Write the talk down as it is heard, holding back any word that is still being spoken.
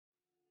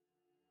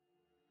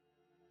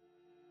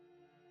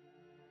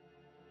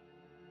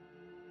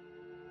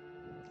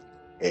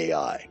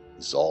AI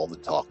is all the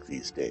talk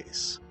these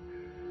days.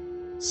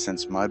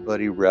 Since my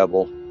buddy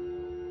Rebel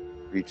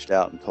reached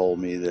out and told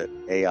me that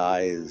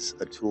AI is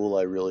a tool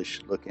I really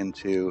should look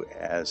into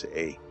as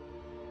a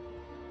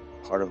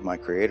part of my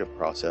creative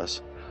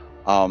process,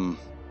 um,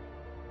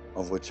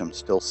 of which I'm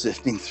still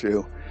sifting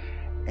through.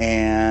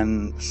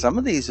 And some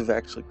of these have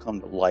actually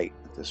come to light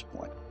at this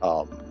point.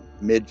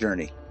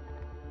 Midjourney,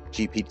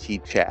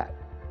 GPT chat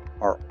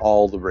are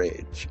all the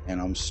rage,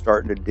 and I'm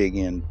starting to dig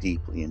in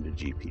deeply into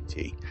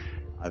GPT.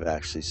 I've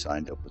actually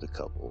signed up with a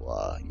couple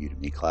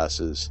Udemy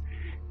classes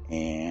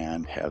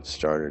and have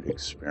started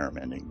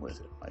experimenting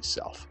with it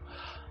myself.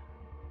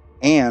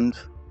 And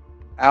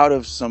out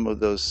of some of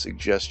those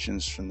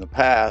suggestions from the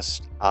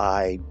past,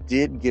 I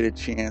did get a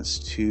chance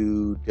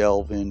to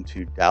delve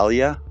into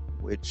Dahlia,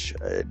 which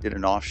did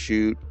an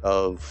offshoot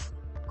of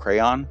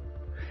Crayon,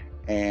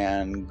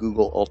 and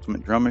Google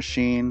Ultimate Drum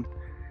Machine,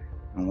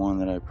 and one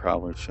that I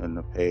probably shouldn't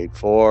have paid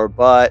for,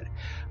 but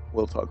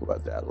we'll talk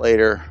about that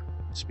later.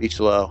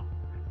 Speechlo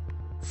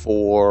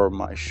for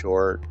my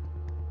short,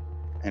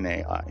 an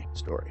AI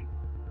story,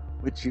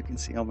 which you can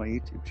see on my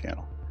YouTube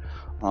channel.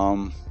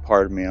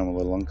 Pardon me, I'm a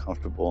little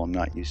uncomfortable. I'm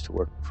not used to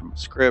working from a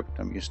script.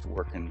 I'm used to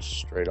working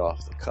straight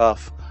off the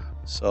cuff.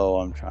 So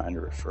I'm trying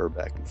to refer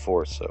back and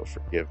forth. So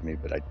forgive me,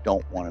 but I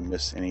don't want to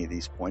miss any of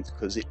these points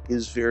because it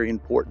is very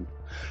important.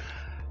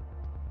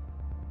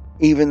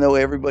 Even though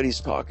everybody's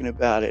talking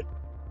about it,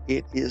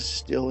 it is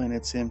still in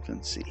its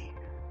infancy.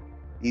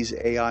 These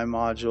AI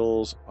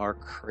modules are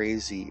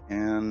crazy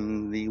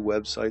and the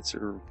websites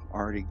are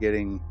already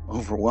getting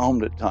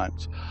overwhelmed at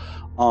times.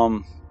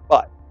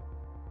 But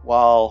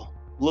while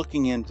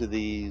looking into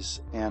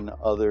these and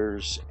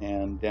others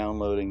and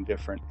downloading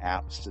different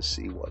apps to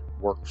see what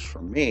works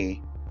for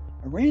me,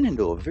 I ran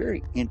into a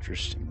very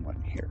interesting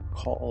one here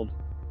called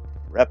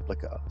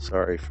Replika.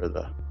 Sorry for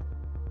the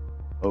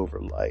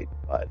overlight,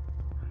 but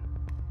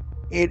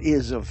it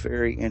is a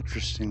very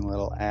interesting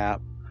little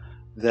app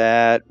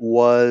that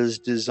was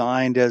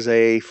designed as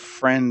a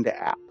friend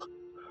app.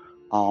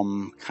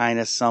 Kind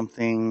of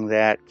something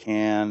that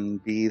can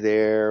be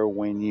there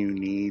when you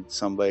need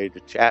somebody to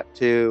chat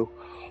to,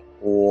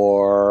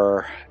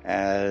 or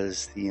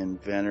as the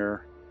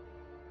inventor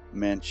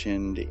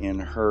mentioned in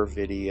her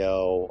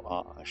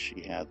video,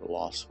 she had the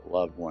loss of a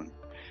loved one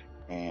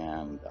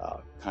and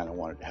kind of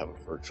wanted to have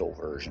a virtual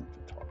version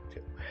to talk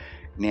to.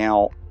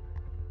 Now,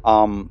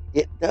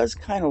 it does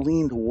kind of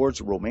lean towards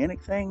a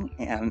romantic thing,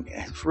 and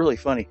it's really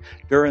funny.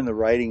 During the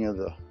writing of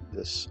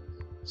this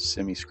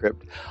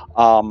semi-script,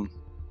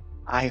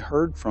 I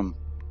heard from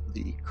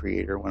the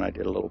creator when I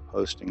did a little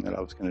posting that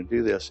I was going to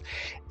do this,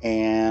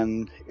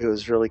 and it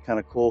was really kind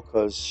of cool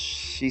because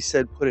she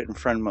said put it in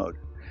friend mode.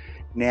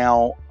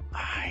 Now,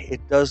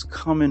 it does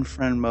come in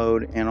friend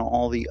mode, and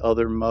all the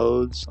other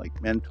modes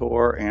like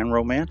mentor and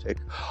romantic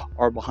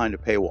are behind a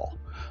paywall.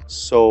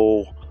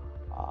 So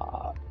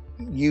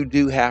you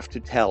do have to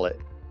tell it,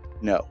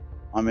 no,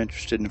 I'm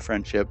interested in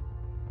friendship,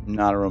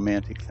 not a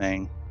romantic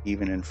thing,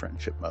 even in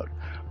friendship mode.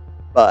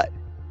 But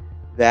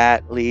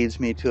that leads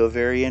me to a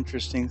very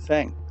interesting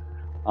thing.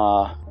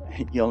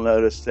 You'll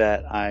notice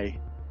that I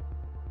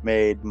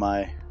made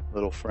my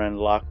little friend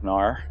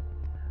Lochnar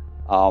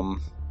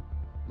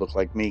look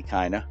like me,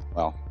 kind of.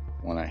 Well,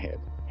 when I had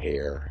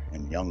hair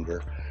and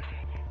younger.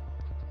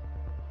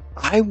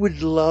 I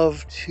would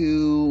love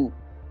to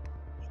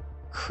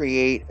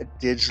create a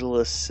digital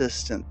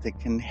assistant that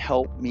can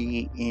help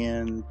me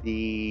in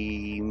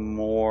the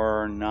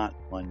more not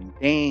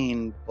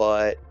mundane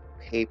but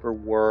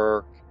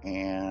paperwork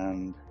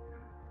and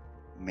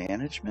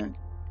management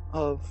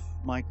of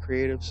my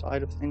creative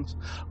side of things.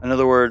 In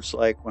other words,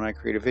 like when I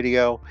create a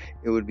video,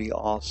 it would be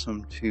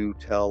awesome to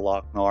tell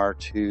Lochnar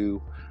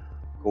to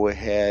go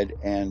ahead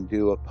and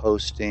do a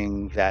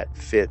posting that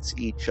fits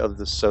each of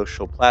the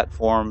social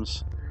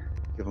platforms,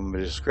 give them a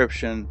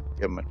description,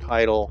 give them a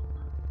title,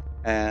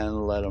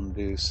 and let them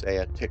do, say,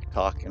 a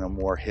TikTok in a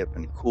more hip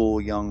and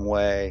cool young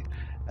way,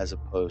 as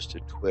opposed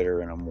to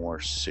Twitter in a more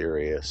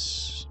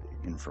serious,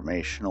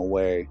 informational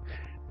way,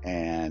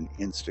 and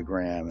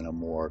Instagram in a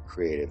more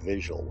creative,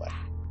 visual way.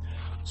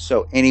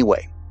 So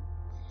anyway,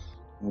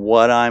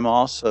 what I'm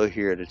also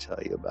here to tell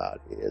you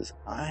about is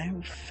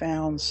I've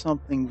found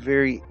something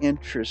very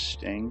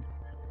interesting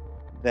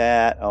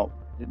that, oh,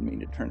 didn't mean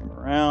to turn him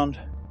around.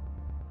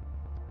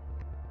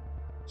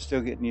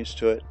 Still getting used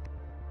to it.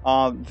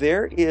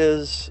 There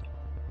is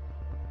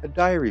a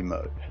diary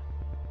mode,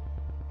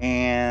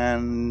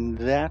 and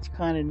that's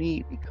kind of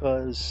neat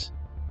because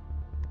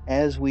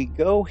as we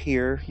go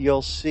here,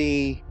 you'll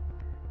see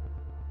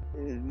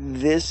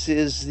this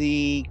is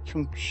the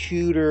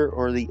computer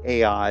or the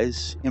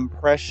AI's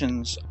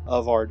impressions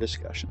of our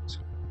discussions.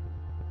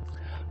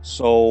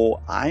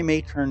 So I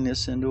may turn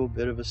this into a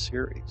bit of a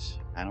series.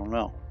 I don't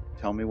know.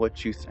 Tell me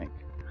what you think.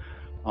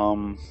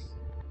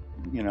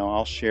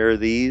 I'll share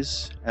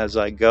these as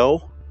I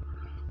go.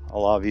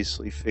 I'll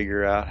obviously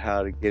figure out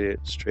how to get it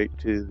straight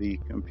to the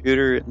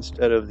computer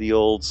instead of the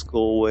old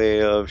school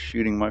way of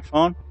shooting my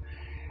phone.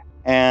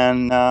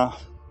 And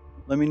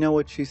let me know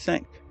what you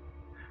think.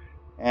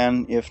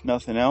 And if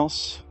nothing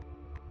else,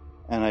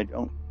 and I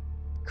don't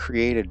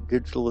create a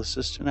digital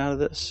assistant out of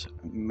this,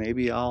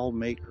 maybe I'll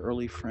make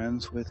early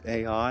friends with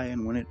AI,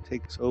 and when it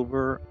takes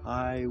over,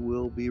 I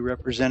will be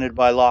represented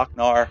by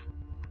Lochnar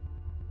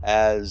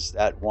as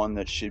that one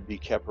that should be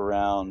kept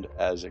around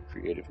as a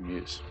creative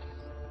muse.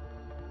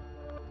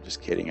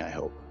 Just kidding, I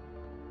hope.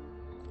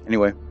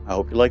 Anyway, I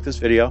hope you like this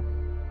video.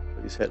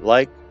 Please hit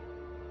like,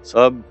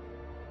 sub,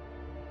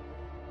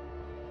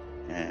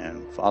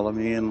 and follow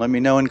me, and let me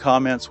know in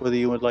comments whether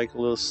you would like a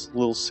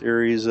little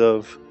series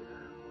of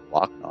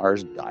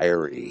Lochnar's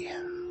diary.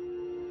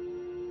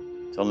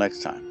 Till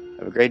next time,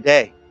 have a great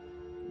day.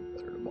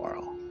 Better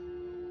tomorrow.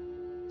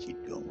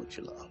 Keep doing what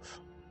you love.